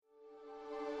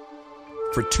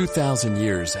For 2,000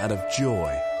 years, out of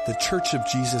joy, the Church of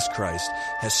Jesus Christ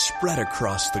has spread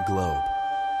across the globe.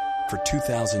 For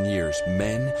 2,000 years,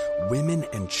 men, women,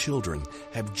 and children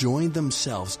have joined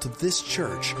themselves to this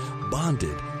church,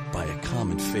 bonded by a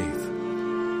common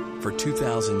faith. For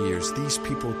 2,000 years, these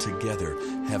people together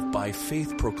have by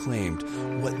faith proclaimed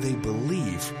what they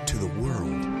believe to the world.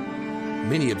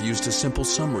 Many have used a simple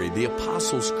summary, the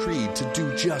Apostles' Creed, to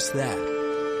do just that.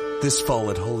 This fall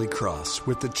at Holy Cross,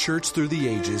 with the church through the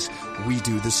ages, we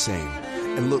do the same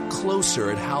and look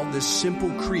closer at how this simple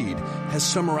creed has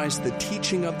summarized the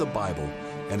teaching of the Bible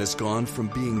and has gone from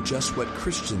being just what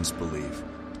Christians believe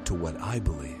to what I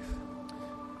believe.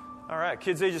 All right,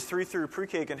 kids ages 3 through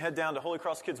pre-K can head down to Holy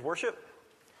Cross Kids Worship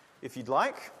if you'd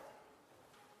like.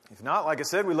 If not, like I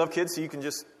said, we love kids, so you can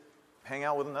just hang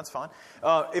out with them. That's fine.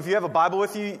 If you have a Bible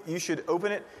with you, you should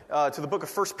open it to the book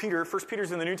of 1 Peter. 1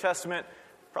 Peter's in the New Testament,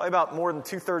 probably about more than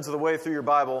 2/3 of the way through your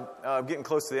Bible, getting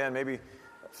close to the end, maybe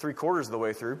 3/4 of the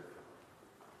way through.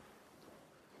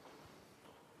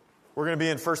 We're going to be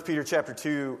in 1 Peter chapter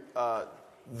 2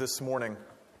 this morning.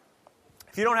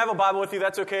 If you don't have a Bible with you,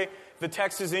 that's okay. The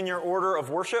text is in your order of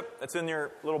worship. That's in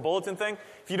your little bulletin thing.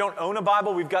 If you don't own a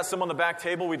Bible, we've got some on the back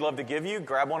table we'd love to give you.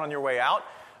 Grab one on your way out.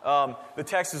 The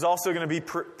text is also going to be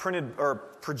printed or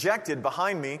projected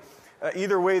behind me.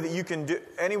 Either way that you can do,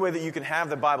 any way that you can have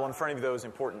the Bible in front of you, though, is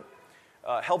important.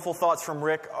 Helpful thoughts from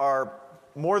Rick are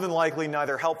more than likely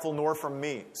neither helpful nor from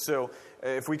me. So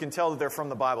if we can tell that they're from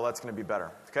the Bible, that's going to be better.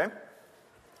 Okay?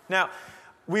 Now,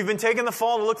 we've been taking the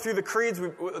fall to look through the creeds,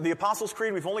 the Apostles'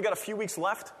 Creed. We've only got a few weeks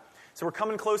left. So we're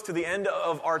coming close to the end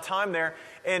of our time there.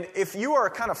 And if you are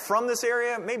kind of from this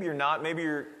area, maybe you're not. Maybe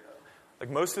you're, like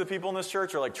most of the people in this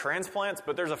church are like transplants.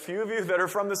 But there's a few of you that are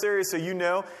from this area, so you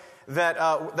know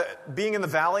that being in the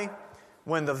valley,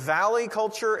 when the valley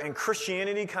culture and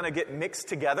Christianity kind of get mixed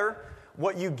together,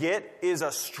 what you get is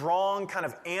a strong kind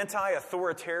of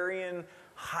anti-authoritarian,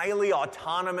 highly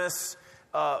autonomous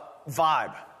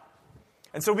vibe.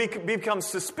 And so we become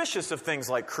suspicious of things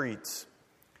like creeds.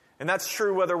 And that's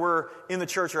true whether we're in the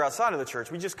church or outside of the church.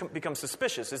 We just become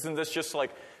suspicious. Isn't this just like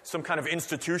some kind of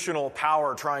institutional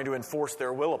power trying to enforce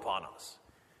their will upon us?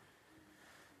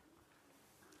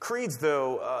 Creeds,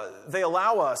 though, they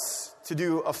allow us to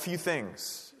do a few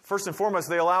things. First and foremost,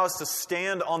 they allow us to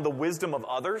stand on the wisdom of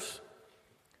others,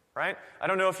 right? I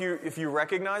don't know if you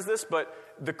recognize this, but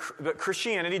the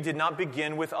Christianity did not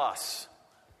begin with us,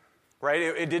 right?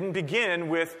 It didn't begin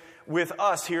with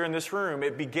us here in this room.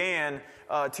 It began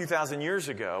 2,000 years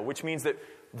ago, which means that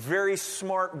very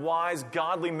smart, wise,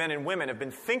 godly men and women have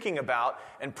been thinking about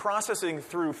and processing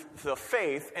through the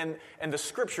faith and the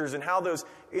scriptures and how those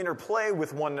interplay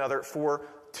with one another for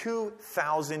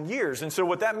 2,000 years. And so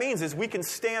what that means is we can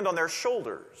stand on their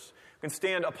shoulders. We can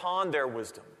stand upon their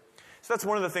wisdom. So that's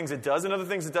one of the things it does. Another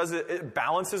thing it does, it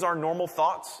balances our normal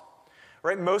thoughts.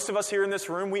 Right? Most of us here in this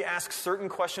room, we ask certain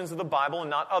questions of the Bible and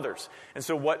not others. And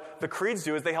so what the creeds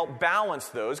do is they help balance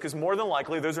those, because more than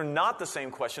likely those are not the same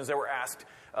questions that were asked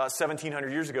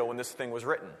 1,700 years ago when this thing was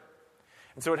written.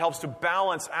 And so it helps to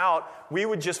balance out. We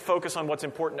would just focus on what's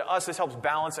important to us. This helps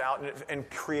balance out and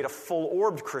create a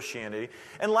full-orbed Christianity.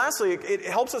 And lastly, it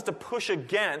helps us to push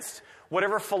against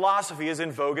whatever philosophy is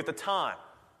in vogue at the time.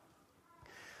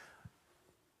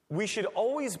 We should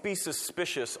always be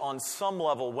suspicious on some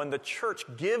level when the church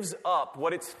gives up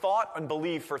what it's thought and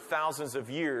believed for thousands of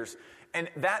years, and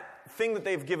that thing that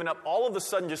they've given up all of a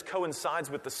sudden just coincides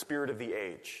with the spirit of the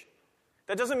age.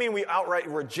 That doesn't mean we outright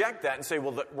reject that and say,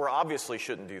 well, we obviously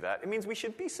shouldn't do that. It means we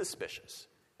should be suspicious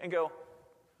and go,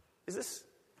 is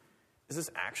this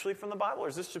actually from the Bible, or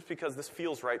is this just because this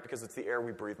feels right because it's the air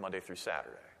we breathe Monday through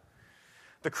Saturday?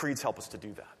 The creeds help us to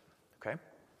do that, okay?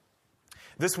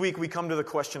 This week, we come to the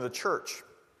question of the church.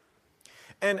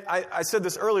 And I said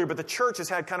this earlier, but the church has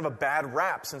had kind of a bad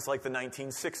rap since like the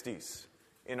 1960s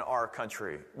in our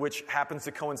country, which happens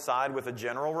to coincide with a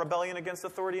general rebellion against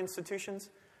authority institutions.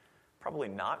 Probably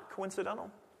not coincidental.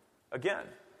 Again,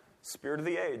 spirit of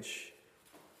the age.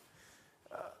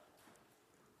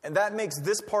 And that makes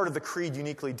this part of the creed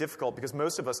uniquely difficult because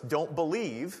most of us don't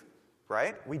believe,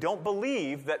 right? We don't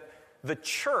believe that the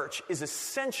church is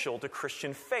essential to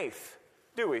Christian faith.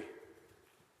 Do we?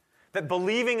 That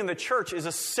believing in the church is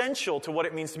essential to what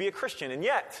it means to be a Christian. And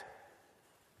yet,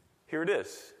 here it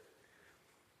is.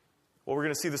 What we're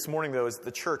going to see this morning, though, is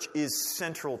the church is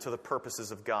central to the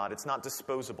purposes of God. It's not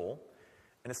disposable,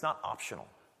 and it's not optional.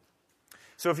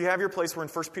 So if you have your place, we're in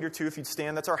 1 Peter 2. If you'd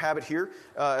stand, that's our habit here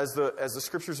as the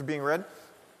scriptures are being read.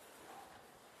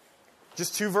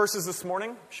 Just 2 verses this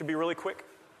morning. Should be really quick.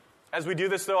 As we do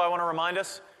this, though, I want to remind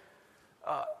us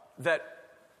that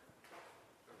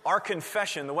Our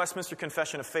confession, the Westminster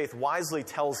Confession of Faith, wisely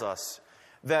tells us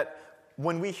that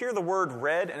when we hear the word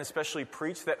read and especially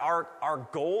preached, that our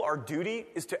goal, our duty,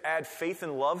 is to add faith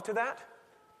and love to that.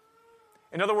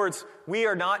 In other words,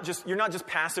 you're not just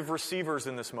passive receivers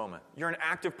in this moment. You're an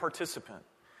active participant.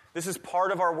 This is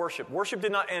part of our worship. Worship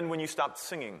did not end when you stopped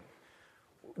singing.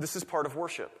 This is part of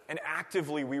worship. And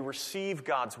actively we receive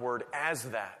God's word as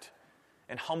that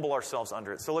and humble ourselves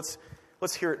under it. So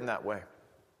let's hear it in that way.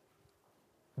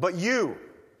 But you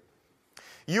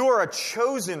are a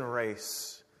chosen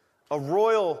race, a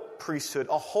royal priesthood,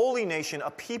 a holy nation,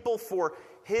 a people for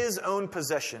His own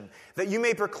possession, that you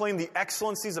may proclaim the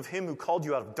excellencies of Him who called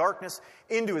you out of darkness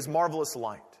into His marvelous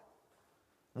light.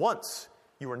 Once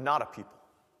you were not a people,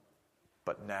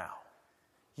 but now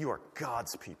you are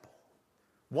God's people.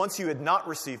 Once you had not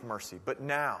received mercy, but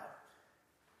now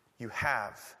you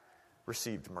have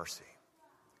received mercy.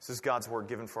 This is God's word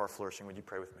given for our flourishing. Would you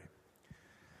pray with me?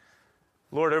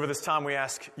 Lord, over this time we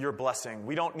ask your blessing.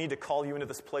 We don't need to call you into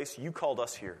this place. You called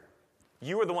us here.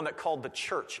 You are the one that called the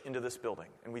church into this building,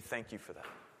 and we thank you for that.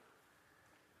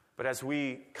 But as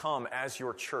we come as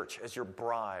your church, as your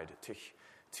bride,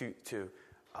 to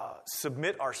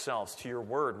submit ourselves to your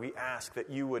word, we ask that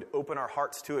you would open our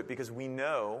hearts to it, because we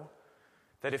know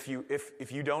that if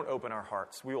you don't open our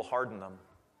hearts, we will harden them.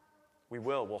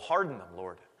 We'll harden them,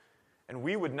 Lord. And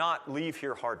we would not leave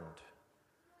here hardened.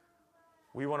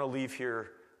 We want to leave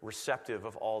here receptive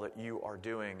of all that you are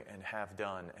doing and have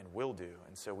done and will do.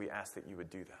 And so we ask that you would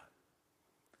do that.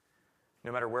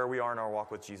 No matter where we are in our walk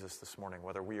with Jesus this morning,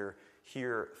 whether we are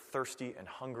here thirsty and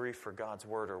hungry for God's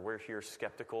word, or we're here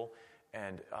skeptical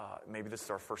and maybe this is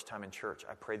our first time in church,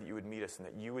 I pray that you would meet us and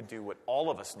that you would do what all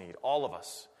of us need, all of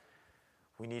us.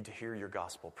 We need to hear your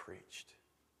gospel preached.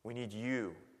 We need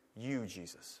you,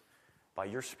 Jesus, by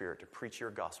your Spirit to preach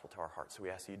your gospel to our hearts. So we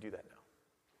ask that you do that now.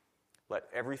 Let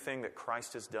everything that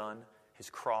Christ has done, his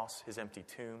cross, his empty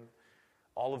tomb,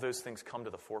 all of those things come to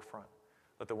the forefront.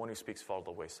 Let the one who speaks fall to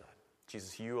the wayside.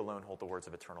 Jesus, you alone hold the words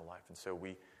of eternal life. And so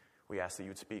we ask that you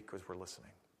would speak because we're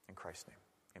listening. In Christ's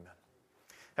name, amen.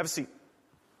 Have a seat.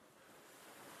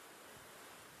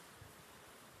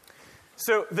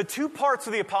 So the two parts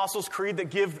of the Apostles' Creed that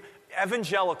give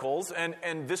evangelicals,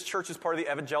 and this church is part of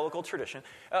the evangelical tradition,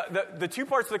 the two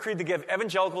parts of the creed that give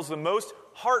evangelicals the most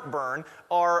heartburn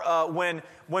are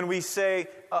when we say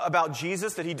about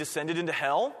Jesus that he descended into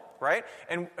hell, right?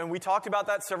 And we talked about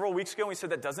that several weeks ago, and we said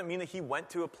that doesn't mean that he went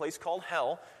to a place called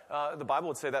hell. The Bible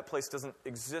would say that place doesn't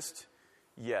exist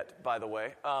yet, by the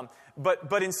way.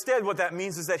 But instead what that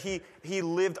means is that he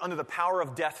lived under the power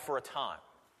of death for a time.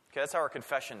 Okay, that's how our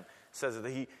confession says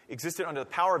that he existed under the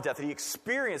power of death, that he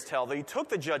experienced hell, that he took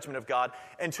the judgment of God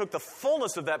and took the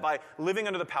fullness of that by living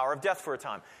under the power of death for a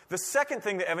time. The second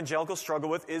thing that evangelicals struggle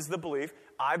with is the belief,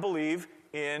 I believe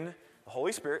in the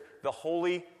Holy Spirit, the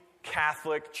Holy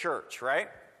Catholic Church, right?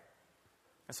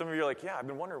 And some of you are like, yeah, I've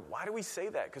been wondering, why do we say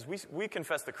that? Because we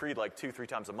confess the creed like 2-3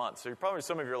 times a month. So probably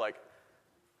some of you are like,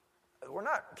 we're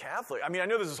not Catholic. I mean, I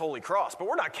know this is Holy Cross, but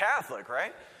we're not Catholic,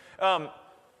 right?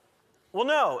 Well,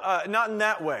 no, not in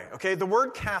that way, okay? The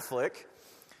word Catholic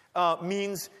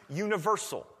means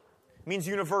universal. It means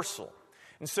universal.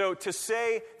 And so to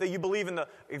say that you believe in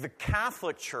the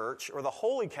Catholic Church or the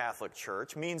Holy Catholic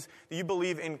Church means that you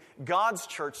believe in God's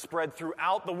church spread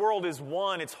throughout the world is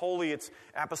one, it's holy, it's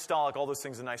apostolic, all those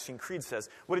things the Nicene Creed says.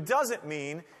 What it doesn't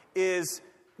mean is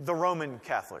the Roman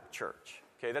Catholic Church,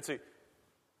 okay? That's a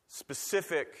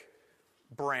specific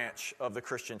branch of the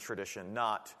Christian tradition,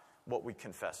 not what we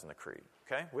confess in the creed.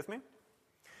 Okay? With me?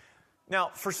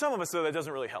 Now, for some of us, though, that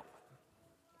doesn't really help.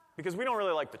 Because we don't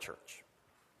really like the church.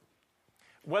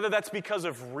 Whether that's because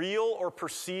of real or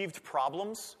perceived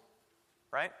problems,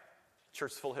 right?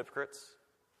 Church is full of hypocrites.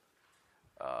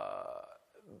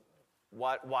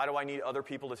 Why do I need other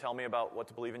people to tell me about what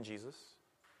to believe in Jesus?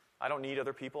 I don't need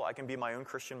other people. I can be my own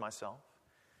Christian myself.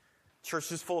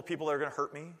 Church is full of people that are going to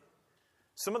hurt me.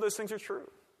 Some of those things are true.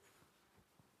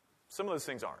 Some of those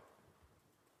things aren't.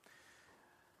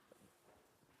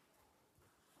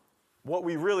 What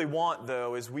we really want,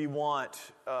 though, is we want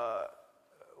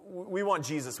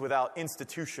Jesus without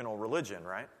institutional religion,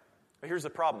 right? But here's the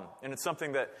problem, and it's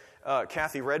something that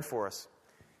Kathy read for us.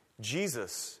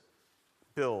 Jesus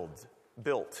built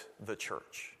the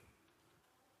church.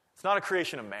 It's not a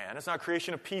creation of man. It's not a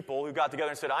creation of people who got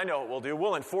together and said, I know what we'll do.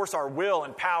 We'll enforce our will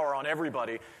and power on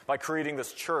everybody by creating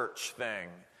this church thing.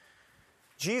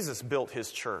 Jesus built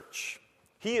his church.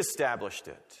 He established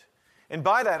it. And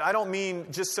by that, I don't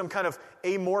mean just some kind of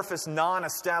amorphous,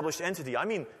 non-established entity. I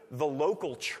mean the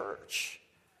local church.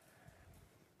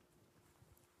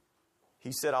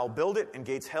 He said, I'll build it and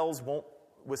gates hells won't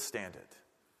withstand it.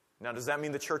 Now, does that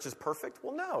mean the church is perfect?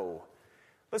 Well, no.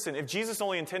 Listen, if Jesus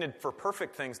only intended for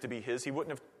perfect things to be his, he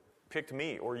wouldn't have picked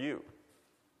me or you,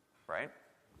 right?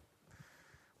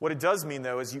 What it does mean,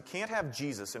 though, is you can't have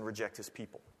Jesus and reject his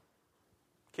people.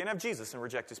 Can't have Jesus and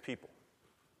reject his people.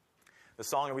 The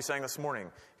song that we sang this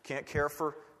morning, can't care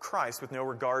for Christ with no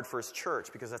regard for his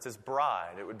church because that's his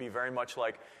bride. It would be very much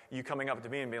like you coming up to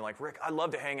me and being like, Rick, I'd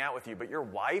love to hang out with you, but your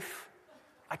wife,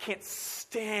 I can't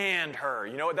stand her.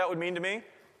 You know what that would mean to me?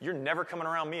 You're never coming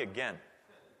around me again.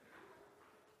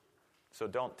 So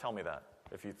don't tell me that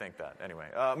if you think that. Anyway,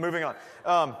 moving on.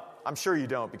 I'm sure you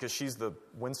don't because she's the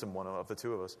winsome one of the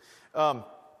two of us.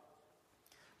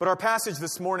 But our passage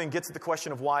this morning gets at the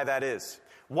question of why that is.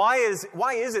 Why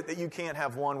is it that you can't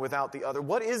have one without the other?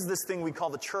 What is this thing we call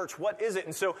the church? What is it?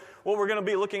 And so what we're going to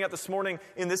be looking at this morning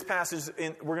in this passage,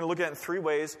 we're going to look at it in three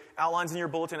ways. Outlines in your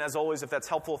bulletin, as always, if that's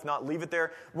helpful. If not, leave it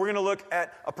there. We're going to look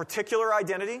at a particular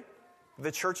identity.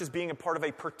 The church is being a part of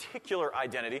a particular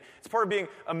identity. It's part of being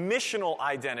a missional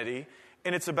identity,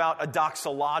 and it's about a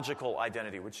doxological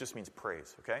identity, which just means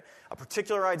praise, okay? A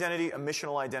particular identity, a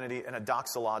missional identity, and a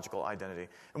doxological identity.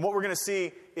 And what we're going to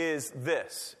see is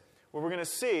this. What we're going to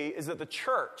see is that the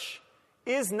church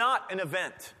is not an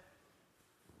event.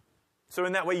 So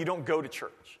in that way, you don't go to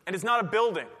church. And it's not a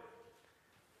building.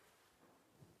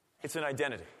 It's an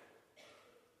identity.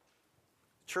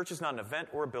 Church is not an event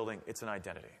or a building. It's an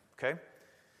identity, okay?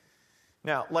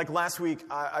 Now, like last week,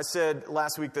 I said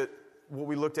last week that what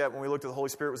we looked at when we looked at the Holy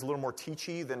Spirit was a little more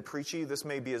teachy than preachy. This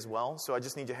may be as well, so I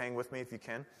just need you to hang with me if you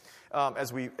can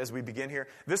as we begin here.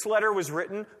 This letter was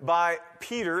written by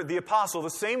Peter, the apostle,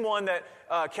 the same one that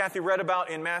Kathy read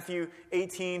about in Matthew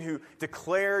 18, who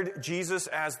declared Jesus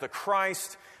as the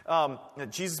Christ, that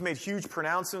Jesus made huge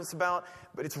pronouncements about.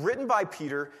 But it's written by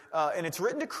Peter, and it's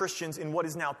written to Christians in what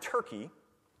is now Turkey.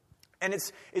 And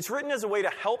it's written as a way to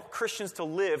help Christians to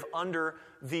live under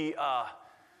the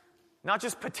not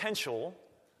just potential,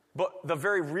 but the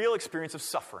very real experience of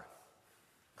suffering.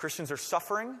 Christians are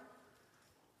suffering,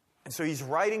 and so he's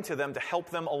writing to them to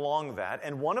help them along that.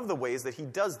 And one of the ways that he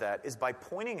does that is by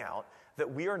pointing out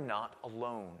that we are not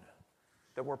alone,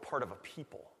 that we're part of a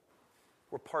people.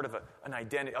 We're part of an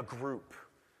identity, a group.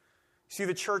 See,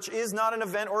 the church is not an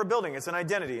event or a building, it's an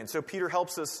identity. And so Peter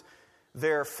helps us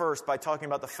there first by talking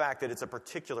about the fact that it's a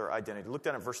particular identity. Look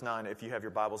down at verse 9 if you have your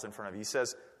Bibles in front of you. He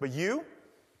says, "But you're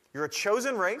a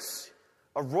chosen race,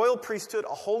 a royal priesthood,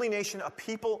 a holy nation, a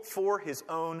people for his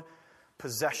own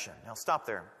possession." Now stop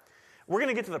there. We're going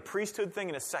to get to the priesthood thing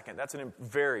in a second. That's a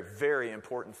very, very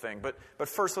important thing. But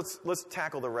first, let's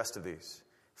tackle the rest of these.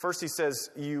 First, he says,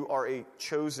 you are a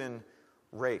chosen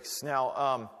race.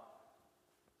 Now,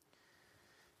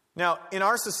 in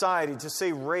our society, to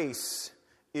say race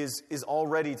is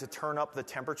already to turn up the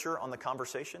temperature on the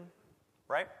conversation,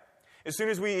 right? As soon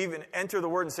as we even enter the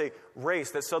word and say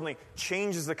race, that suddenly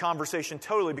changes the conversation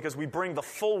totally because we bring the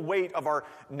full weight of our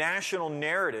national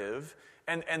narrative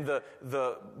and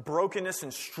the brokenness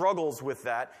and struggles with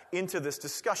that into this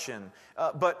discussion.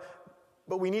 But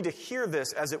we need to hear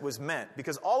this as it was meant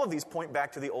because all of these point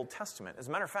back to the Old Testament. As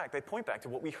a matter of fact, they point back to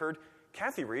what we heard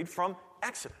Kathy read from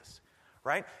Exodus.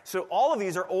 Right? So all of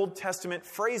these are Old Testament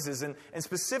phrases and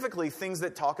specifically things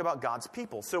that talk about God's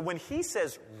people. So when he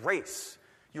says race,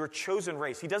 you're a chosen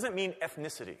race, he doesn't mean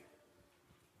ethnicity.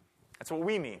 That's what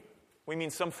we mean. We mean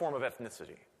some form of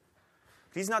ethnicity.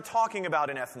 He's not talking about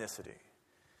an ethnicity.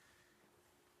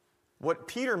 What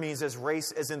Peter means as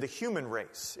race as in the human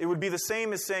race. It would be the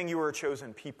same as saying you are a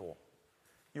chosen people.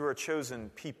 You are a chosen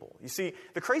people. You see,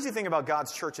 the crazy thing about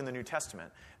God's church in the New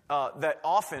Testament, that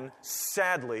often,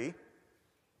 sadly,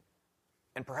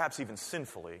 and perhaps even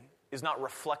sinfully, is not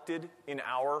reflected in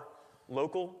our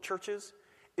local churches,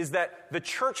 is that the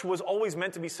church was always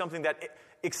meant to be something that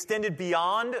extended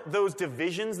beyond those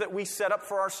divisions that we set up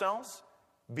for ourselves,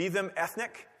 be them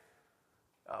ethnic,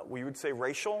 we would say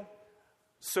racial,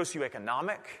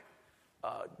 socioeconomic,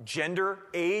 gender,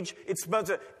 age. It's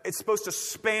supposed to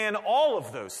span all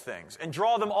of those things and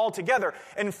draw them all together.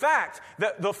 In fact,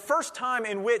 the first time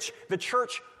in which the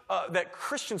church, that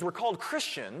Christians were called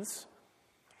Christians,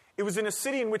 it was in a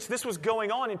city in which this was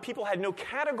going on and people had no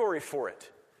category for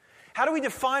it. How do we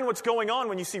define what's going on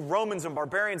when you see Romans and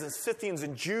barbarians and Scythians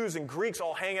and Jews and Greeks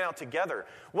all hanging out together?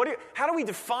 How do we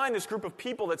define this group of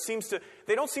people that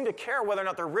they don't seem to care whether or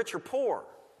not they're rich or poor?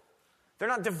 They're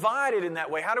not divided in that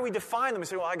way. How do we define them? We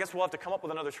say, well, I guess we'll have to come up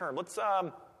with another term. Let's,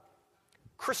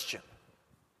 Christian.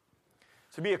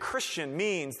 To be a Christian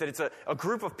means that it's a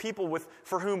group of people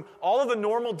for whom all of the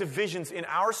normal divisions in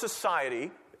our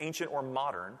society, ancient or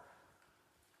modern,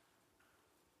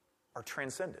 are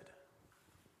transcended.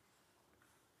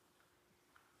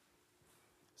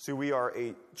 So we are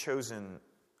a chosen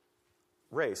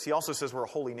race. He also says we're a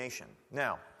holy nation.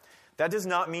 Now, that does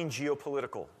not mean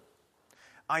geopolitical.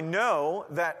 I know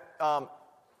that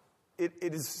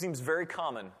it seems very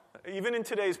common, even in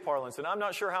today's parlance, and I'm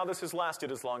not sure how this has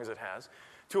lasted as long as it has,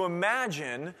 to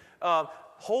imagine a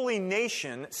holy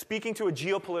nation speaking to a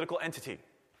geopolitical entity,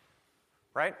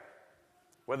 right?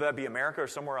 Whether that be America or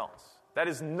somewhere else. That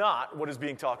is not what is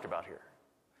being talked about here.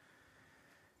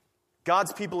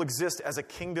 God's people exist as a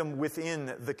kingdom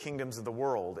within the kingdoms of the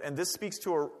world. And this speaks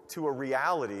to a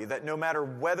reality that no matter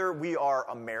whether we are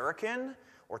American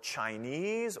or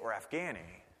Chinese or Afghani,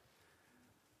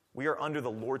 we are under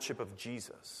the lordship of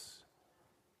Jesus.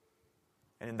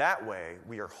 And in that way,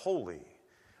 we are holy.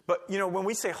 But, when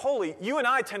we say holy, you and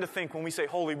I tend to think when we say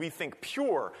holy, we think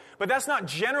pure. But that's not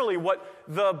generally what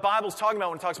the Bible's talking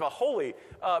about when it talks about holy.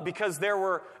 Because there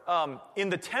were, in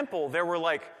the temple, there were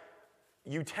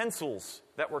utensils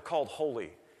that were called holy.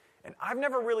 And I've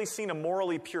never really seen a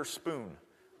morally pure spoon.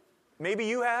 Maybe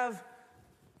you have.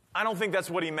 I don't think that's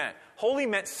what he meant. Holy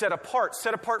meant set apart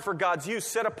for God's use,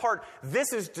 set apart.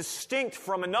 This is distinct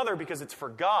from another because it's for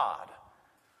God.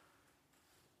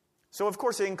 So, of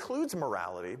course, it includes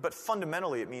morality, but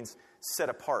fundamentally it means set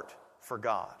apart for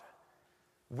God.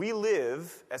 We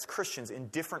live as Christians in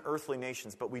different earthly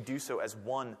nations, but we do so as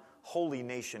one holy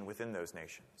nation within those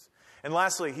nations. And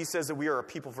lastly, he says that we are a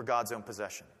people for God's own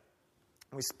possession.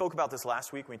 We spoke about this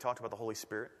last week when we talked about the Holy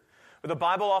Spirit. But the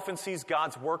Bible often sees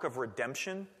God's work of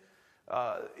redemption,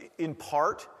 in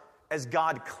part, as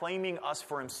God claiming us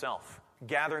for himself,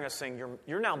 gathering us, saying,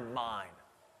 you're now mine.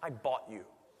 I bought you.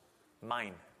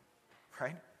 Mine.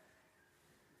 Right?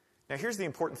 Now, here's the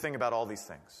important thing about all these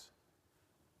things.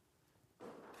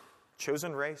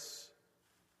 Chosen race,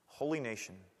 holy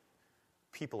nation,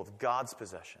 people of God's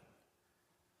possession.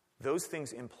 Those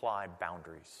things imply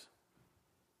boundaries.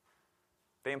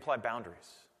 They imply boundaries.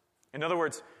 In other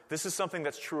words, this is something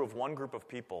that's true of one group of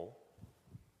people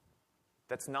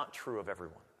that's not true of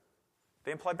everyone.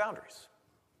 They imply boundaries.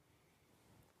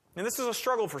 And this is a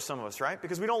struggle for some of us, right?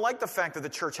 Because we don't like the fact that the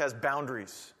church has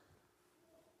boundaries.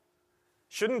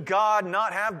 Shouldn't God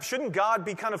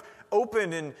be kind of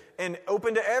open and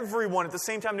open to everyone at the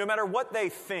same time, no matter what they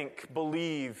think,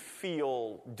 believe,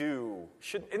 feel, do?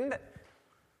 Isn't that?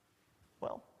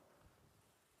 Well,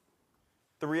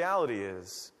 the reality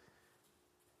is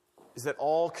that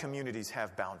all communities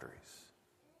have boundaries.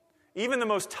 Even the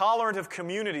most tolerant of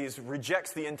communities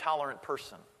rejects the intolerant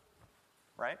person,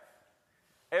 right?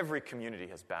 Every community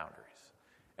has boundaries,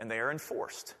 and they are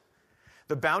enforced.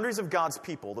 The boundaries of God's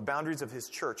people, the boundaries of his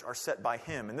church, are set by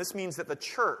him. And this means that the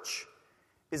church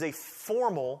is a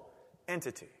formal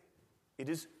entity. It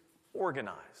is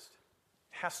organized.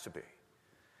 It has to be.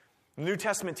 The New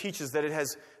Testament teaches that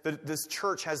this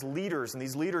church has leaders, and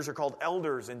these leaders are called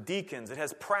elders and deacons. It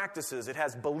has practices. It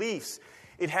has beliefs.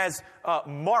 It has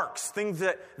marks, things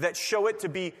that show it to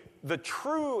be the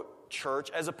true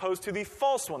church as opposed to the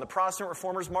false one. The Protestant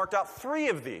reformers marked out 3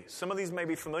 of these. Some of these may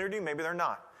be familiar to you, maybe they're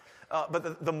not.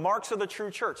 But the marks of the true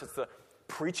church, it's the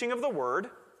preaching of the word,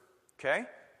 okay?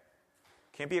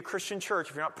 Can't be a Christian church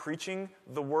if you're not preaching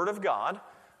the word of God.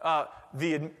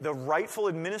 The rightful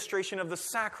administration of the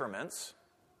sacraments,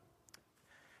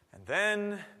 and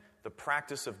then the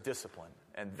practice of discipline.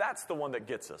 And that's the one that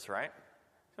gets us, right?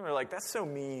 Some are like, that's so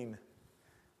mean.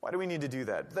 Why do we need to do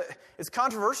that? It's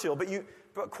controversial, but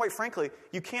quite frankly,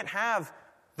 you can't have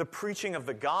the preaching of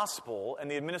the gospel and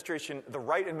the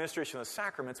right administration of the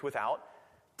sacraments without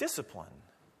discipline.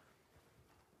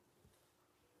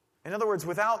 In other words,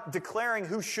 without declaring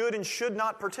who should and should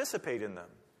not participate in them.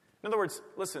 In other words,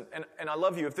 listen, and I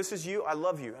love you. If this is you, I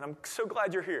love you, and I'm so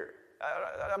glad you're here.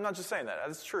 I'm not just saying that.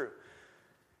 That's true.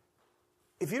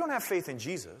 If you don't have faith in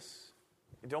Jesus,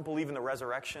 you don't believe in the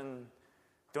resurrection,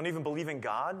 don't even believe in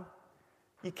God,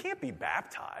 you can't be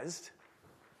baptized.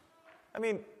 I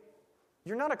mean,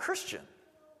 you're not a Christian.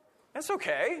 That's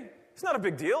okay. It's not a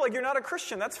big deal. You're not a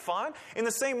Christian. That's fine. In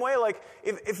the same way,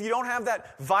 if you don't have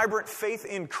that vibrant faith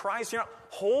in Christ, you're not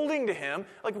holding to him,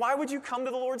 why would you come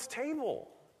to the Lord's table?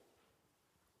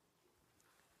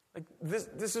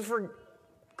 This is for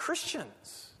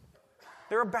Christians.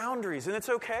 There are boundaries, and it's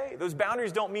okay. Those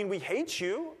boundaries don't mean we hate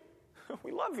you.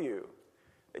 We love you.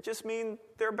 They just mean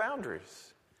there are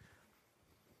boundaries.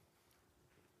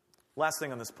 Last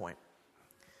thing on this point.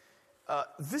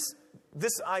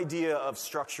 This idea of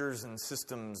structures and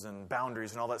systems and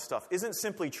boundaries and all that stuff isn't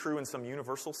simply true in some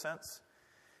universal sense.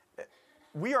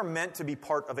 We are meant to be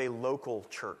part of a local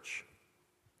church.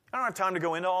 I don't have time to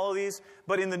go into all of these,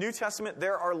 but in the New Testament,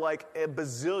 there are a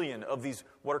bazillion of these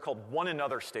what are called one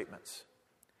another statements.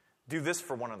 Do this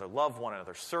for one another. Love one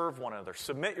another. Serve one another.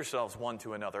 Submit yourselves one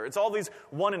to another. It's all these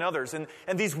one another's. And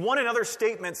these one another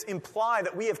statements imply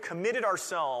that we have committed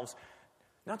ourselves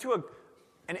not to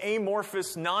an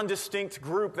amorphous, non-distinct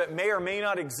group that may or may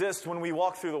not exist when we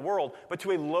walk through the world, but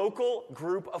to a local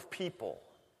group of people.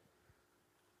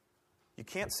 You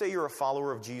can't say you're a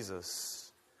follower of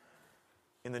Jesus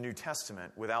in the New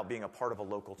Testament without being a part of a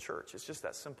local church. It's just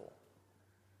that simple.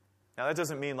 Now, that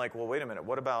doesn't mean like, well, wait a minute,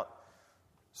 what about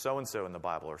so-and-so in the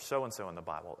Bible or so-and-so in the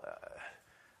Bible?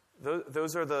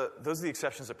 Those are the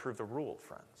exceptions that prove the rule,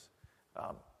 friends.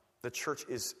 The church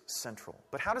is central.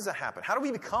 But how does that happen? How do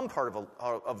we become part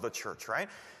of the church, right?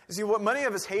 You see, what many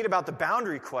of us hate about the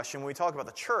boundary question when we talk about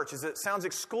the church is that it sounds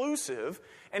exclusive,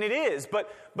 and it is. But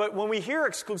when we hear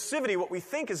exclusivity, what we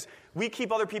think is we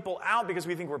keep other people out because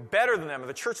we think we're better than them, or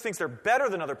the church thinks they're better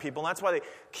than other people, and that's why they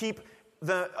keep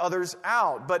the others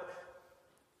out. But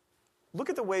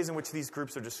look at the ways in which these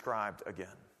groups are described again.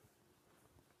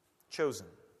 Chosen,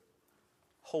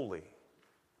 holy,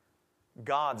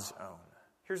 God's own.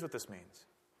 Here's what this means.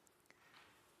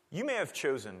 You may have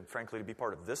chosen, frankly, to be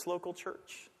part of this local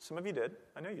church. Some of you did.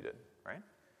 I know you did, right?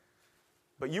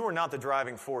 But you were not the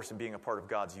driving force in being a part of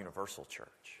God's universal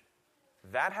church.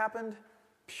 That happened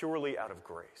purely out of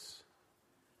grace.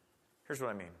 Here's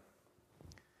what I mean.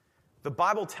 The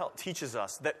Bible teaches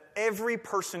us that every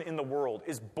person in the world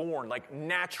is born, like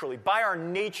naturally, by our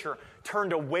nature,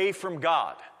 turned away from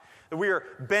God. That we are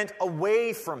bent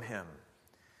away from Him.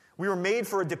 We were made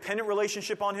for a dependent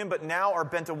relationship on Him, but now are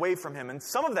bent away from Him. And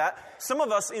some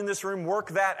of us in this room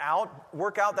work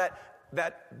out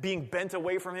that being bent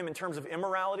away from Him in terms of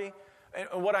immorality.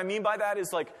 And what I mean by that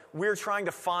is like we're trying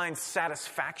to find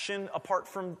satisfaction apart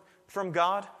from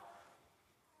God.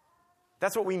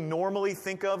 That's what we normally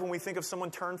think of when we think of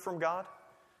someone turned from God.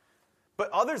 But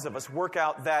others of us work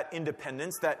out that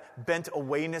independence, that bent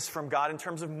awayness from God in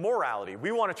terms of morality.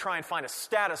 We want to try and find a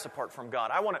status apart from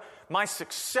God. My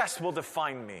success will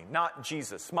define me, not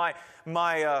Jesus. My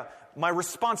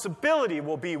responsibility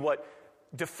will be what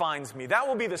defines me. That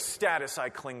will be the status I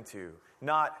cling to,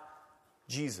 not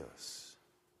Jesus.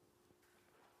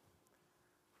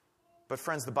 But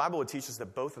friends, the Bible would teach us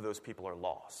that both of those people are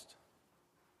lost.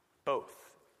 Both.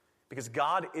 Because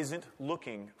God isn't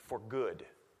looking for good.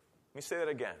 Let me say that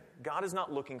again. God is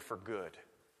not looking for good.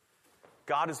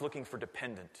 God is looking for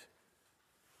dependent.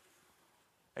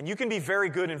 And you can be very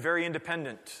good and very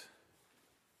independent.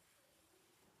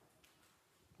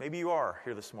 Maybe you are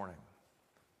here this morning.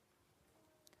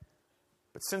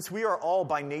 But since we are all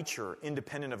by nature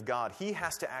independent of God, He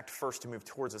has to act first to move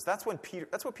towards us. That's what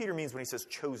Peter means when he says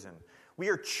chosen. We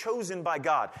are chosen by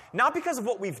God. Not because of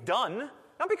what we've done.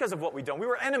 Not because of what we've done. We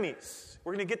were enemies.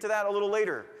 We're going to get to that a little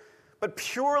later. But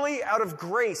purely out of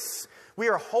grace, we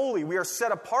are holy. We are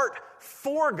set apart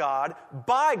for God,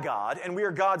 by God, and we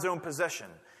are God's own possession.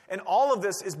 And all of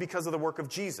this is because of the work of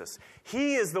Jesus.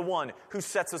 He is the one who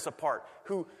sets us apart,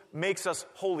 who makes us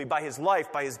holy by His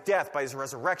life, by His death, by His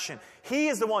resurrection. He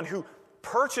is the one who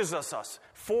purchases us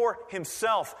for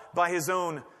Himself by His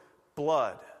own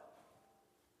blood.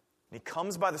 And He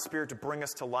comes by the Spirit to bring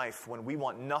us to life when we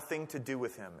want nothing to do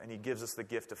with Him, and He gives us the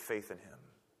gift of faith in Him.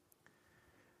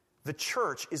 The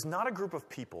church is not a group of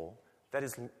people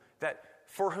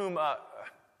for whom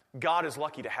God is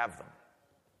lucky to have them.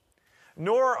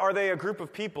 Nor are they a group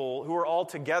of people who are all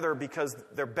together because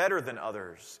they're better than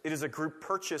others. It is a group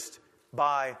purchased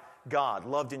by God,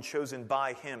 loved and chosen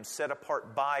by Him, set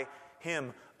apart by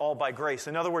Him, all by grace.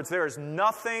 In other words, there is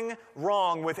nothing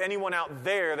wrong with anyone out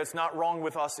there that's not wrong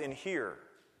with us in here.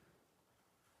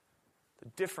 The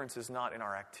difference is not in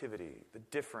our activity. The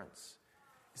difference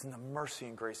is in the mercy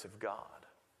and grace of God.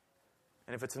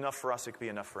 And if it's enough for us, it could be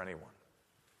enough for anyone.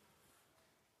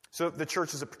 So the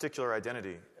church is a particular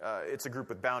identity. It's a group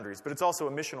with boundaries, but it's also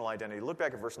a missional identity. Look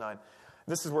back at verse 9.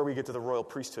 This is where we get to the royal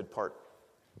priesthood part.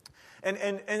 And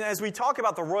as we talk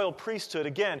about the royal priesthood,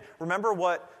 again, remember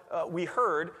what we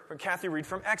heard from Kathy Reed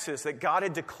from Exodus, that God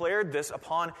had declared this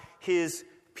upon His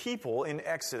people in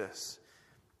Exodus,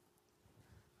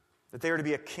 that they are to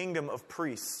be a kingdom of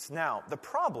priests. Now, the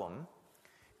problem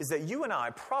is that you and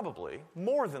I probably,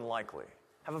 more than likely,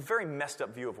 have a very messed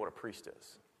up view of what a priest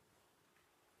is.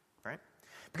 Right?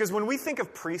 Because when we think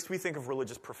of priest, we think of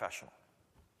religious professional.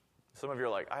 Some of you are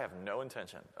like, I have no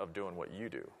intention of doing what you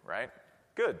do, right?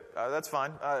 Good. That's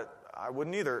fine. I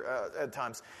wouldn't either at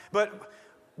times. But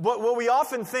what we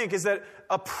often think is that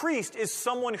a priest is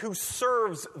someone who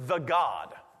serves the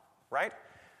god, right?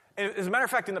 And as a matter of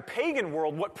fact, in the pagan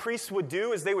world, what priests would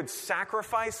do is they would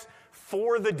sacrifice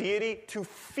for the deity to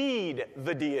feed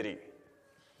the deity.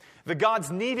 The gods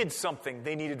needed something.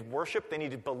 They needed worship. They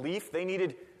needed belief. They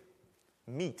needed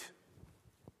meat.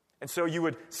 And so you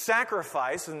would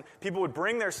sacrifice, and people would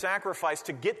bring their sacrifice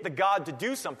to get the god to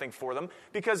do something for them,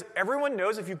 because everyone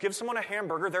knows if you give someone a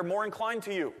hamburger, they're more inclined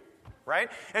to you,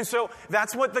 right? And so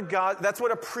that's what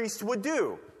a priest would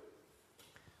do.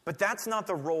 But that's not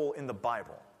the role in the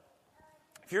Bible.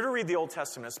 If you're to read the Old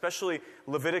Testament, especially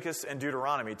Leviticus and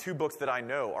Deuteronomy, 2 books that I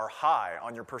know are high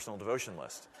on your personal devotion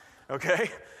list,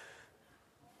 okay?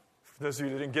 For those of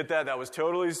you who didn't get that, that was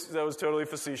totally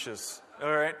facetious,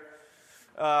 all right?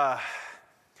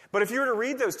 But if you were to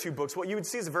read those 2 books, what you would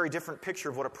see is a very different picture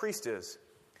of what a priest is.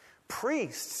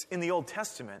 Priests in the Old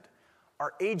Testament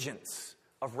are agents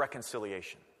of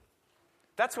reconciliation.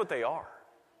 That's what they are.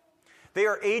 They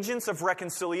are agents of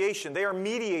reconciliation. They are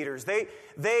mediators.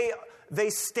 They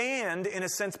stand, in a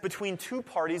sense, between 2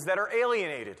 parties that are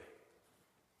alienated.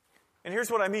 And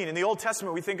here's what I mean. In the Old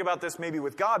Testament, we think about this maybe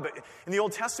with God, but in the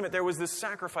Old Testament, there was this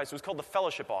sacrifice. It was called the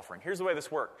fellowship offering. Here's the way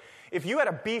this worked. If you had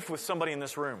a beef with somebody in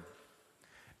this room,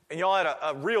 and y'all had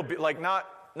a real beef, like not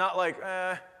like,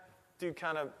 dude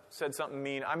kind of said something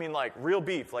mean. I mean like real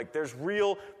beef. Like there's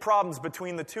real problems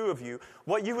between the 2 of you.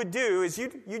 What you would do is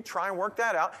you'd try and work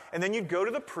that out, and then you'd go to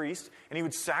the priest, and he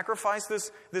would sacrifice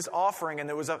this offering, and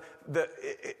there was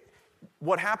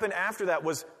what happened after that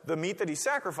was the meat that he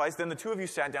sacrificed, then the 2 of you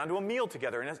sat down to a meal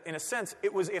together. In a sense,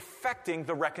 it was effecting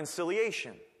the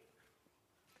reconciliation.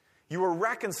 You were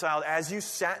reconciled as you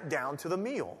sat down to the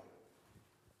meal.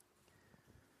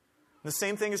 The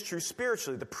same thing is true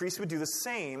spiritually. The priest would do the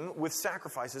same with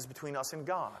sacrifices between us and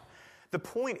God. The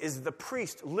point is the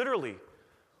priest literally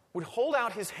would hold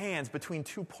out his hands between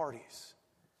 2 parties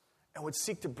and would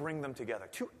seek to bring them together.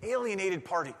 2 alienated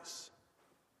parties.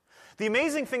 The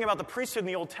amazing thing about the priesthood in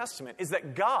the Old Testament is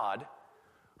that God,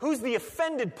 who's the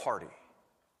offended party,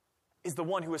 is the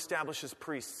one who establishes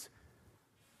priests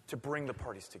to bring the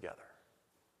parties together.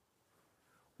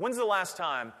 When's the last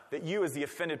time that you as the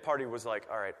offended party was like,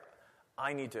 all right,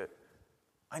 I need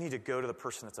to go to the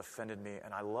person that's offended me,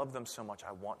 and I love them so much,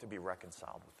 I want to be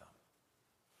reconciled with them.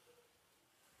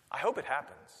 I hope it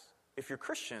happens. If you're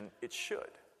Christian, it should.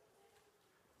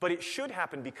 But it should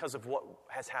happen because of what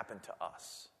has happened to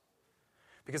us.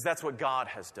 Because that's what God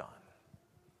has done.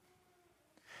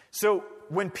 So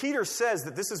when Peter says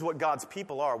that this is what God's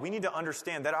people are, we need to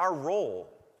understand that our role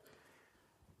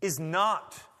is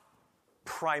not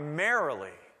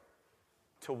primarily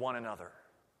to one another.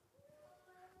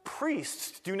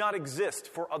 Priests do not exist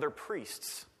for other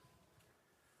priests.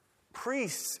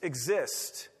 Priests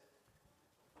exist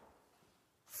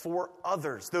for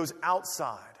others, those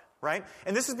outside. Right?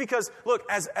 And this is because, look,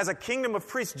 as a kingdom of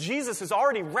priests, Jesus has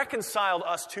already reconciled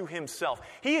us to himself.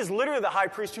 He is literally the high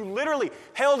priest who literally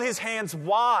held his hands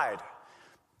wide,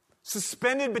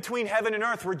 suspended between heaven and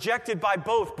earth, rejected by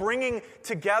both, bringing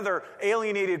together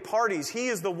alienated parties. He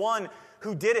is the one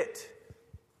who did it.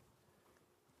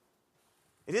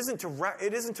 It isn't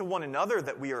to one another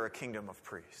that we are a kingdom of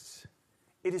priests.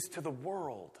 It is to the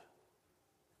world.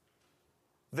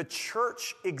 The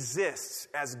church exists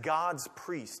as God's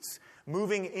priests,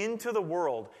 moving into the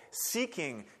world,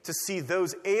 seeking to see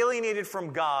those alienated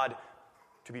from God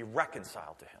to be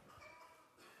reconciled to him.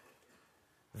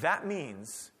 That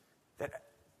means that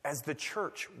as the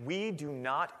church, we do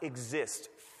not exist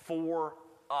for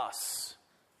us.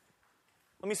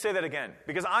 Let me say that again,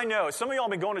 because I know some of y'all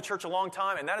have been going to church a long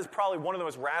time, and that is probably one of the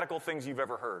most radical things you've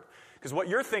ever heard. Because what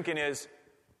you're thinking is,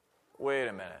 wait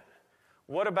a minute.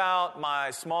 What about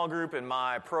my small group and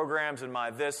my programs and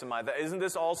my this and my that? Isn't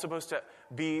this all supposed to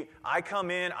be, I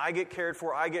come in, I get cared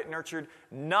for, I get nurtured?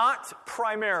 Not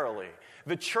primarily.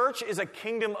 The church is a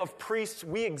kingdom of priests.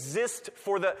 We exist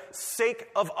for the sake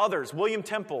of others. William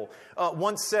Temple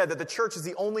once said that the church is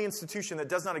the only institution that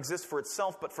does not exist for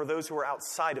itself, but for those who are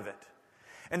outside of it.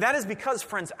 And that is because,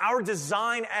 friends, our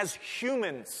design as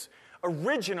humans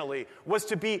originally was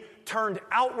to be turned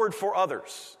outward for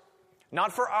others.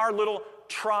 Not for our little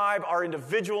tribe, our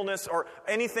individualness, or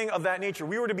anything of that nature.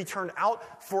 We were to be turned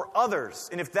out for others.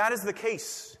 And if that is the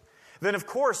case, then of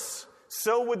course,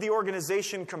 so would the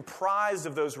organization comprised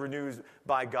of those renewed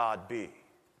by God be.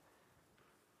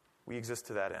 We exist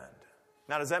to that end.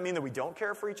 Now, does that mean that we don't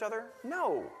care for each other?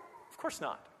 No, of course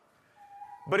not.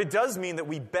 But it does mean that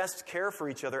we best care for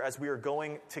each other as we are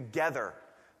going together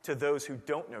to those who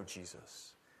don't know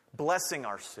Jesus, blessing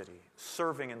our city,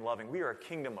 serving and loving. We are a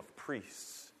kingdom of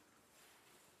priests.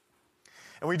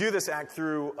 And we do this act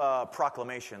through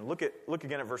proclamation. Look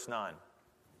again at verse 9.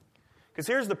 Because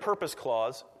here's the purpose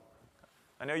clause.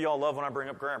 I know y'all love when I bring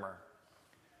up grammar.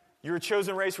 You're a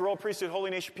chosen race, royal priesthood, holy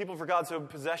nation, people for God's own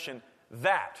possession.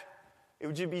 That. It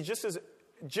would be just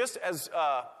as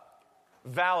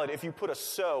valid if you put a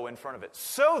so in front of it.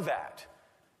 So that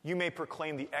you may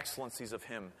proclaim the excellencies of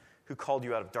him who called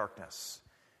you out of darkness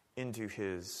into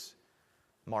his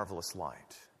marvelous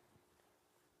light.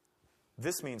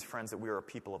 This means, friends, that we are a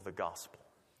people of the gospel.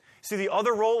 See, the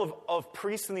other role of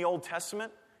priests in the Old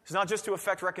Testament is not just to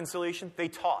effect reconciliation. They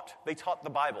taught. They taught the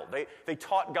Bible. They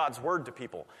taught God's word to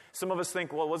people. Some of us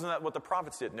think, well, wasn't that what the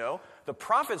prophets did? No. The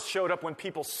prophets showed up when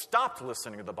people stopped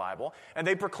listening to the Bible, and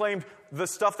they proclaimed the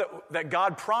stuff that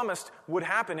God promised would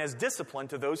happen as discipline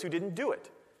to those who didn't do it.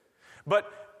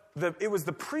 But it was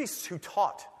the priests who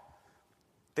taught.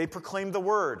 They proclaimed the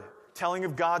word, telling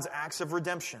of God's acts of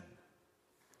redemption.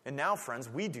 And now, friends,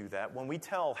 we do that when we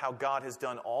tell how God has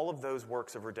done all of those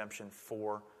works of redemption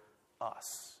for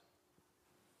us.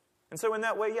 And so in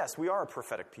that way, yes, we are a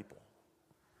prophetic people.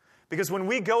 Because when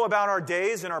we go about our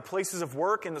days in our places of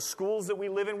work, in the schools that we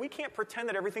live in, we can't pretend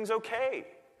that everything's okay.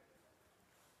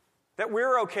 That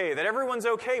we're okay, that everyone's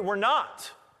okay. We're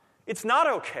not. It's not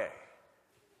okay.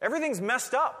 Everything's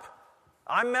messed up.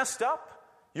 I'm messed up.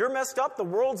 You're messed up. The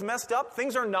world's messed up.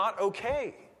 Things are not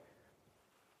okay.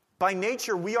 By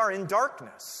nature, we are in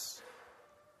darkness.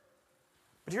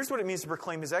 But here's what it means to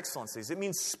proclaim his excellencies. It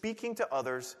means speaking to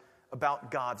others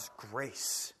about God's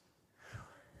grace.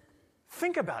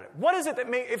 Think about it. What is it that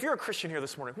if you're a Christian here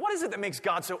this morning, what is it that makes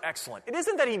God so excellent? It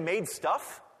isn't that he made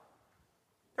stuff.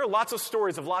 There are lots of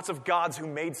stories of lots of gods who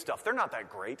made stuff. They're not that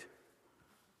great.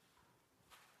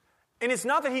 And it's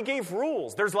not that he gave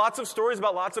rules. There's lots of stories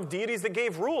about lots of deities that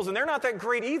gave rules, and they're not that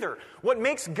great either. What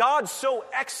makes God so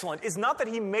excellent is not that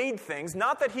he made things,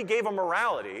 not that he gave a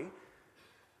morality.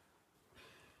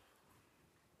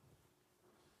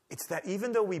 It's that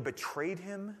even though we betrayed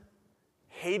him,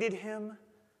 hated him,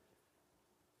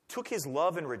 took his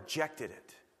love and rejected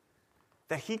it,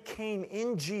 that he came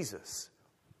in Jesus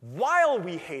while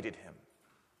we hated him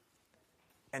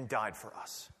and died for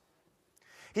us.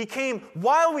 He came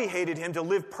while we hated him to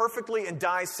live perfectly and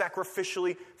die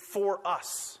sacrificially for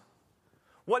us.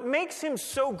 What makes him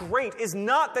so great is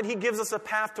not that he gives us a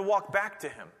path to walk back to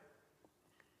him.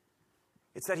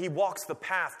 It's that he walks the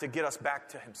path to get us back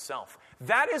to himself.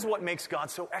 That is what makes God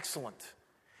so excellent.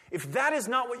 If that is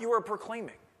not what you are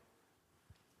proclaiming,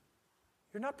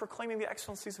 you're not proclaiming the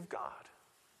excellencies of God.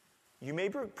 You may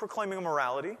be proclaiming a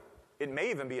morality. It may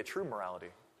even be a true morality.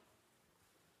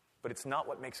 But it's not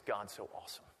what makes God so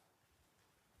awesome.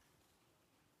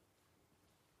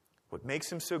 What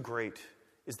makes him so great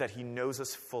is that he knows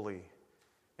us fully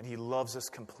and he loves us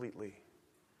completely.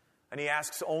 And he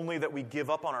asks only that we give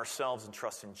up on ourselves and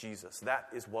trust in Jesus. That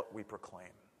is what we proclaim.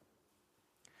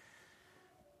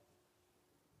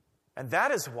 And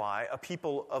that is why a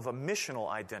people of a missional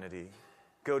identity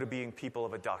go to being people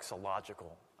of a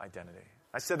doxological identity.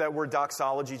 I said that word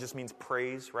doxology just means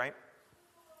praise, right?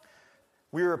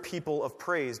 We are a people of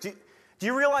praise. Do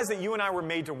you realize that you and I were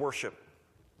made to worship?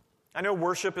 I know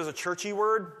worship is a churchy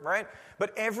word, right?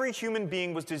 But every human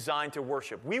being was designed to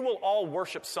worship. We will all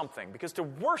worship something, because to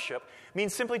worship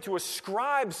means simply to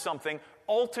ascribe something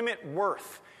ultimate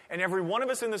worth. And every one of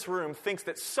us in this room thinks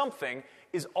that something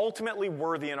is ultimately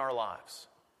worthy in our lives.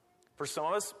 For some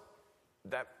of us,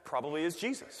 that probably is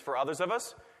Jesus. For others of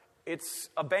us, it's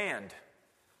a band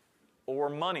or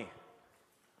money,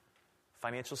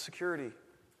 financial security,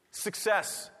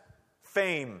 success,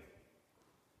 fame,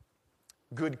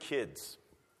 good kids.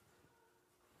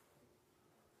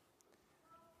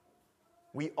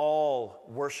 We all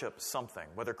worship something,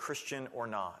 whether Christian or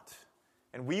not.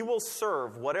 And we will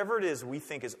serve whatever it is we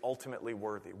think is ultimately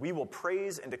worthy. We will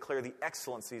praise and declare the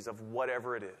excellencies of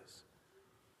whatever it is.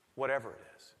 Whatever it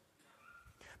is.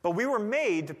 But we were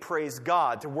made to praise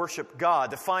God, to worship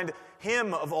God, to find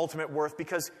him of ultimate worth,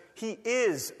 because he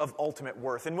is of ultimate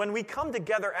worth. And when we come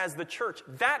together as the church,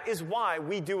 that is why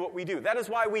we do what we do. That is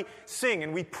why we sing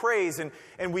and we praise and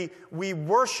we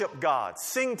worship God,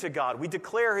 sing to God. We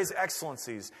declare his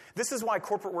excellencies. This is why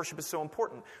corporate worship is so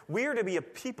important. We are to be a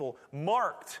people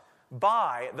marked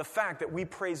by the fact that we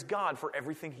praise God for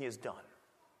everything he has done.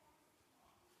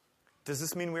 Does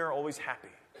this mean we are always happy?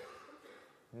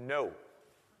 No.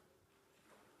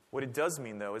 What it does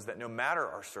mean, though, is that no matter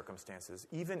our circumstances,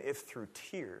 even if through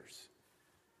tears,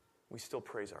 we still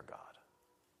praise our God.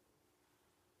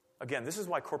 Again, this is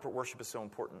why corporate worship is so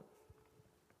important.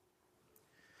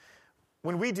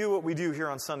 When we do what we do here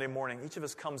on Sunday morning, each of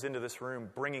us comes into this room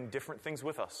bringing different things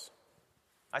with us.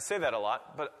 I say that a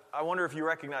lot, but I wonder if you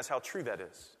recognize how true that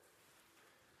is.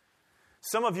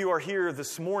 Some of you are here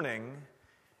this morning,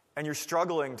 and you're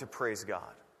struggling to praise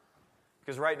God.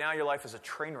 Because right now your life is a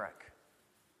train wreck.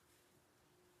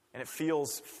 And it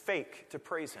feels fake to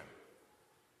praise him.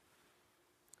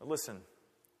 But listen,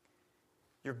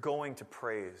 you're going to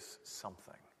praise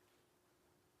something.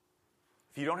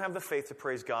 If you don't have the faith to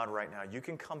praise God right now, you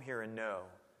can come here and know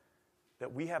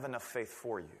that we have enough faith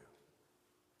for you.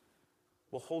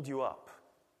 We'll hold you up.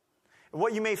 And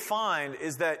what you may find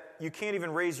is that you can't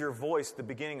even raise your voice at the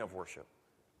beginning of worship.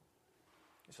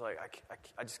 It's like,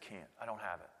 I just can't. I don't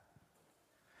have it.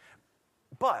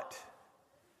 But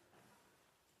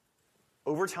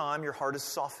over time, your heart is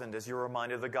softened as you're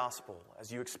reminded of the gospel,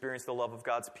 as you experience the love of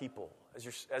God's people,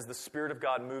 as the Spirit of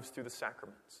God moves through the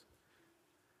sacraments.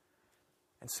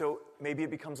 And so maybe it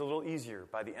becomes a little easier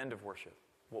by the end of worship,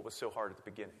 what was so hard at the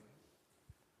beginning.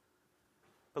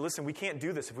 But listen, we can't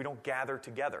do this if we don't gather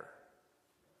together.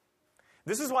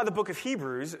 This is why the book of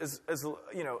Hebrews, as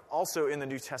also in the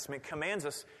New Testament, commands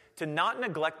us to not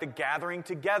neglect the gathering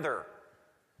together.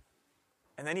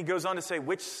 And then he goes on to say,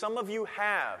 which some of you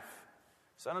have.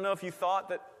 So I don't know if you thought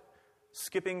that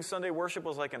skipping Sunday worship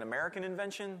was like an American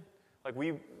invention. Like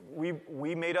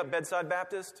we made up Bedside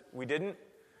Baptist. We didn't.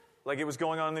 Like it was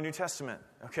going on in the New Testament,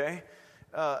 okay?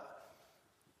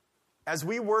 As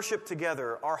we worship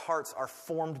together, our hearts are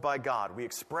formed by God. We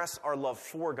express our love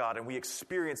for God, and we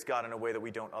experience God in a way that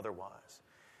we don't otherwise.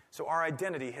 So our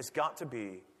identity has got to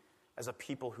be as a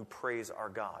people who praise our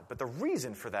God. But the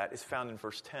reason for that is found in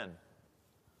verse 10.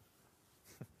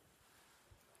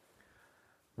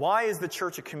 Why is the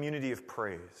church a community of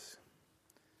praise?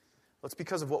 Well, it's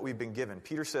because of what we've been given.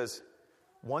 Peter says,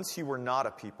 once you were not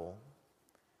a people,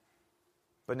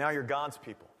 but now you're God's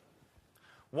people.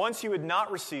 Once you had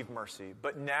not received mercy,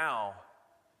 but now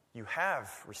you have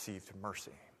received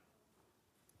mercy.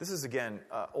 This is, again,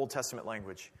 Old Testament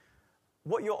language.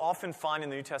 What you'll often find in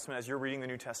the New Testament as you're reading the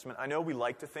New Testament, I know we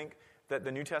like to think that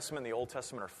the New Testament and the Old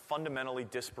Testament are fundamentally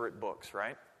disparate books,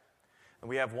 right? And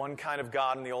we have one kind of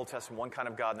God in the Old Testament, one kind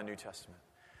of God in the New Testament.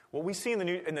 What we see in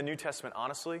the New Testament,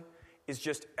 honestly, is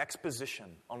just exposition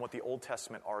on what the Old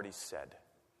Testament already said.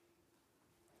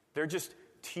 They're just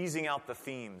teasing out the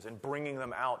themes and bringing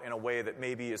them out in a way that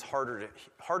maybe is harder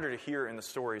to hear in the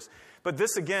stories. But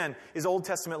this, again, is Old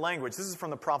Testament language. This is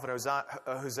from the prophet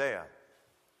Hosea.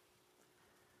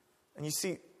 And you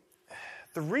see,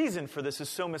 the reason for this is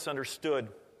so misunderstood.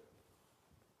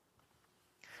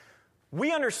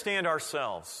 We understand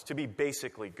ourselves to be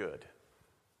basically good.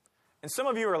 And some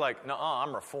of you are like, "Nuh-uh,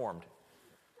 I'm reformed."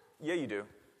 Yeah, you do.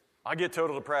 I get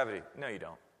total depravity. No, you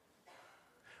don't.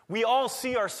 We all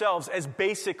see ourselves as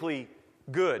basically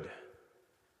good.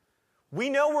 We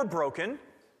know we're broken,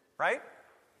 right?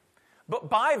 But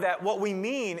by that, what we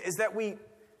mean is that we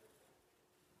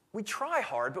try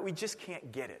hard, but we just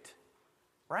can't get it.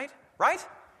 Right? Right?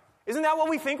 Isn't that what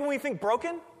we think when we think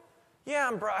broken? Yeah,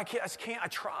 I just can't. I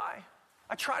try.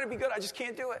 I try to be good. I just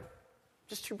can't do it.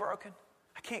 Just too broken.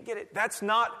 I can't get it. That's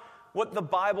not what the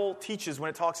Bible teaches when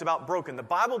it talks about broken. The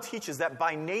Bible teaches that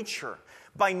by nature,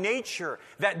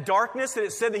 that darkness that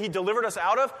it said that he delivered us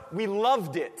out of, we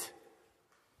loved it.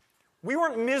 We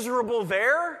weren't miserable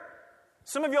there.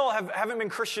 Some of y'all haven't been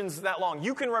Christians that long.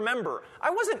 You can remember.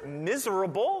 I wasn't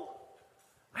miserable.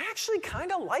 I actually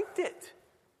kind of liked it.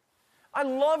 I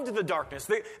loved the darkness.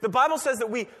 The Bible says that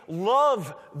we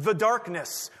love the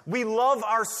darkness. We love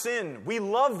our sin. We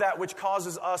love that which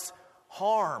causes us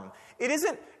harm. It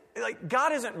isn't like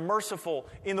God isn't merciful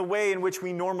in the way in which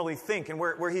we normally think, and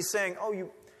where he's saying, "Oh, you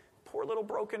poor little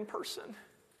broken person.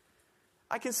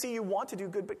 I can see you want to do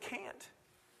good but can't."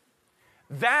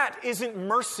 That isn't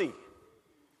mercy.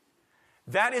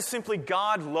 That is simply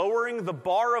God lowering the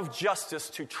bar of justice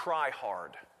to try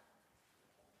hard.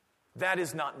 That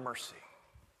is not mercy.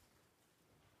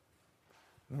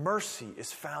 Mercy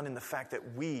is found in the fact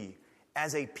that we,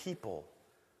 as a people,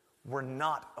 were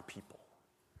not a people.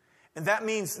 And that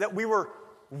means that we were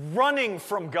running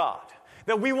from God,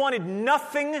 that we wanted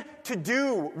nothing to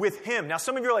do with him. Now,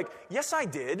 some of you are like, "Yes, I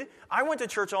did. I went to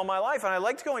church all my life, and I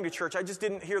liked going to church. I just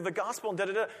didn't hear the gospel, and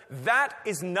da-da-da." That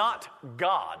is not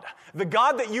God. The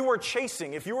God that you were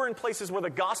chasing, if you were in places where the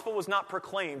gospel was not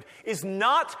proclaimed, is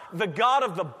not the God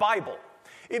of the Bible.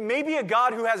 It may be a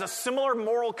God who has a similar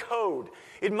moral code.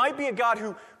 It might be a God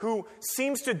who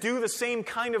seems to do the same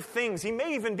kind of things. He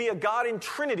may even be a God in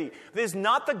Trinity. That is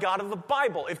not the God of the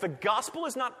Bible. If the gospel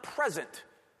is not present,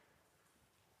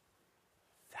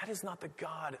 that is not the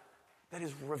God that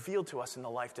is revealed to us in the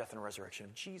life, death, and resurrection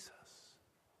of Jesus.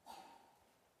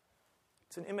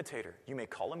 It's an imitator. You may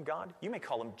call him God. You may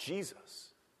call him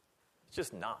Jesus. It's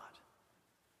just not.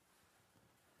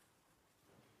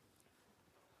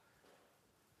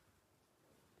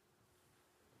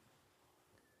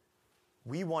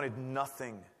 We wanted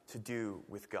nothing to do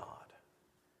with God.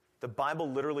 The Bible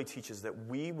literally teaches that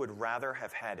we would rather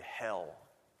have had hell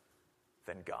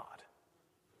than God.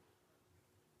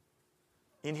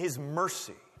 In his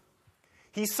mercy,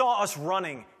 He saw us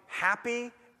running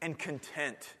happy and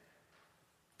content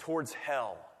towards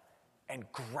hell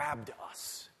and grabbed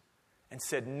us and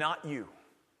said, "Not you.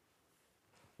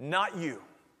 Not you."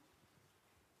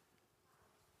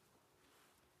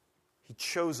 He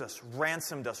chose us,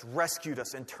 ransomed us, rescued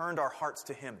us, and turned our hearts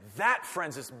to Him. That,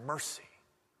 friends, is mercy.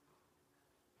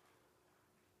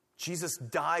 Jesus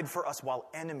died for us while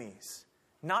enemies,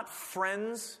 not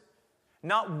friends,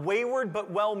 not wayward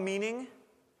but well-meaning,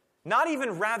 not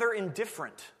even rather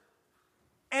indifferent.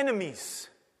 Enemies.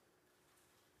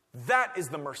 That is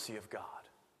the mercy of God.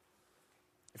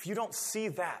 If you don't see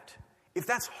that, if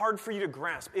that's hard for you to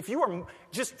grasp, if you are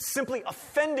just simply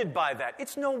offended by that,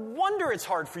 it's no wonder it's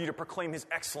hard for you to proclaim His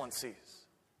excellencies.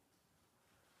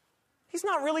 He's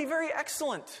not really very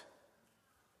excellent.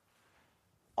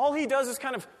 All He does is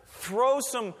kind of throw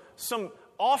some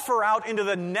offer out into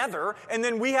the nether, and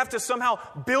then we have to somehow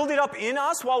build it up in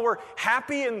us while we're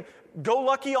happy and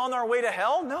go-lucky on our way to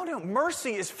hell? No.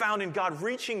 Mercy is found in God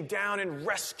reaching down and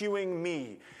rescuing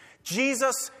me.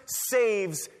 Jesus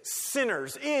saves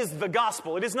sinners is the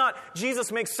gospel. It is not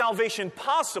Jesus makes salvation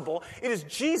possible. It is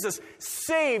Jesus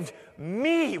saved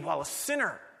me while a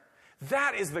sinner.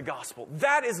 That is the gospel.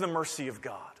 That is the mercy of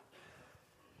God.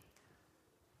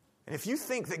 And if you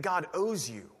think that God owes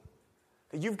you,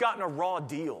 that you've gotten a raw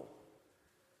deal,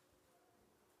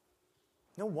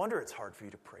 no wonder it's hard for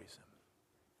you to praise Him.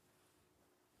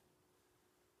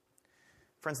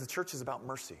 Friends, the church is about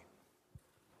mercy.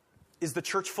 Is the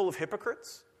church full of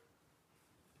hypocrites?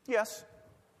 Yes.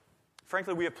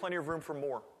 Frankly, we have plenty of room for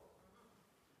more.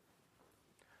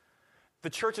 The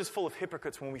church is full of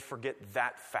hypocrites when we forget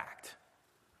that fact,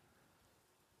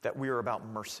 that we are about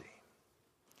mercy.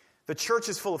 The church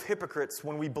is full of hypocrites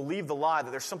when we believe the lie that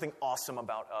there's something awesome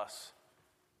about us.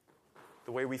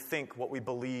 The way we think, what we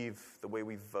believe, the way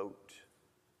we vote.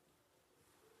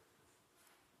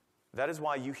 That is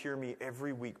why you hear me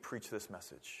every week preach this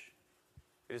message.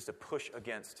 It is to push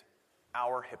against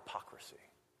our hypocrisy,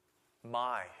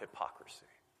 my hypocrisy.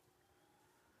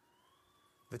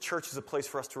 The church is a place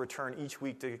for us to return each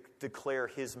week to declare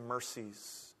His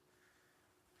mercies.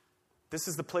 This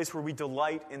is the place where we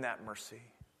delight in that mercy,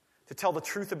 to tell the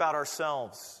truth about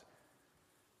ourselves,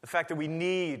 the fact that we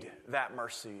need that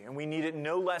mercy, and we need it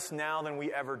no less now than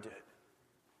we ever did.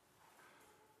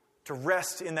 To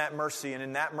rest in that mercy and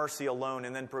in that mercy alone,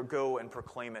 and then go and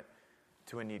proclaim it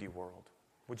to a needy world.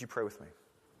 Would you pray with me?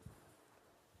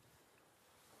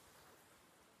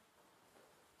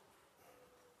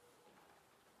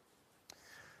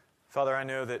 Father, I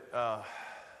know that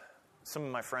some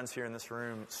of my friends here in this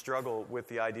room struggle with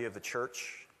the idea of the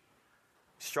church.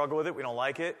 Struggle with it. We don't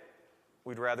like it.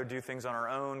 We'd rather do things on our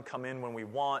own, come in when we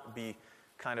want, be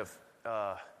kind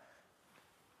of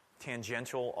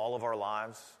tangential all of our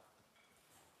lives.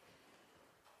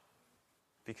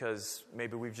 Because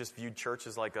maybe we've just viewed church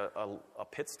as like a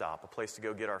pit stop, a place to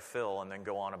go get our fill and then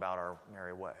go on about our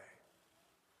merry way.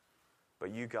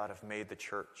 But you, God, have made the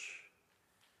church.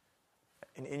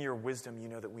 And in your wisdom, you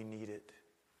know that we need it.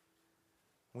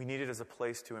 We need it as a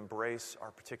place to embrace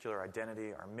our particular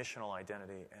identity, our missional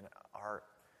identity, and our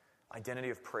identity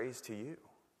of praise to you.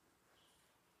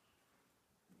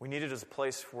 We need it as a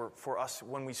place for us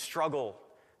when we struggle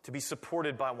to be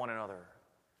supported by one another.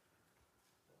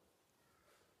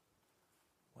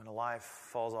 When a life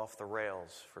falls off the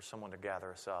rails, for someone to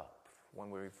gather us up. When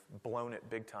we've blown it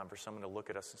big time, for someone to look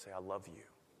at us and say, "I love you.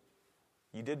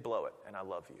 You did blow it, and I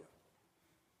love you."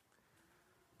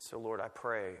 So, Lord, I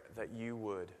pray that you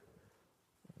would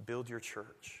build your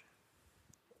church.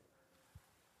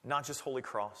 Not just Holy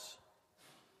Cross.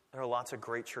 There are lots of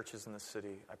great churches in the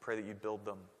city. I pray that you'd build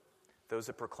them. Those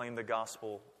that proclaim the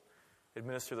gospel,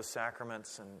 administer the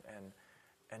sacraments,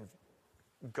 and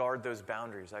guard those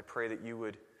boundaries. I pray that you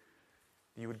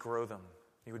would grow them,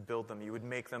 you would build them, you would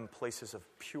make them places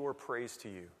of pure praise to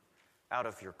you, out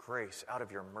of your grace, out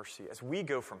of your mercy. As we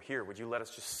go from here, would you let us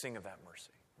just sing of that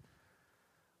mercy?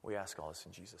 We ask all this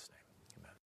in Jesus' name.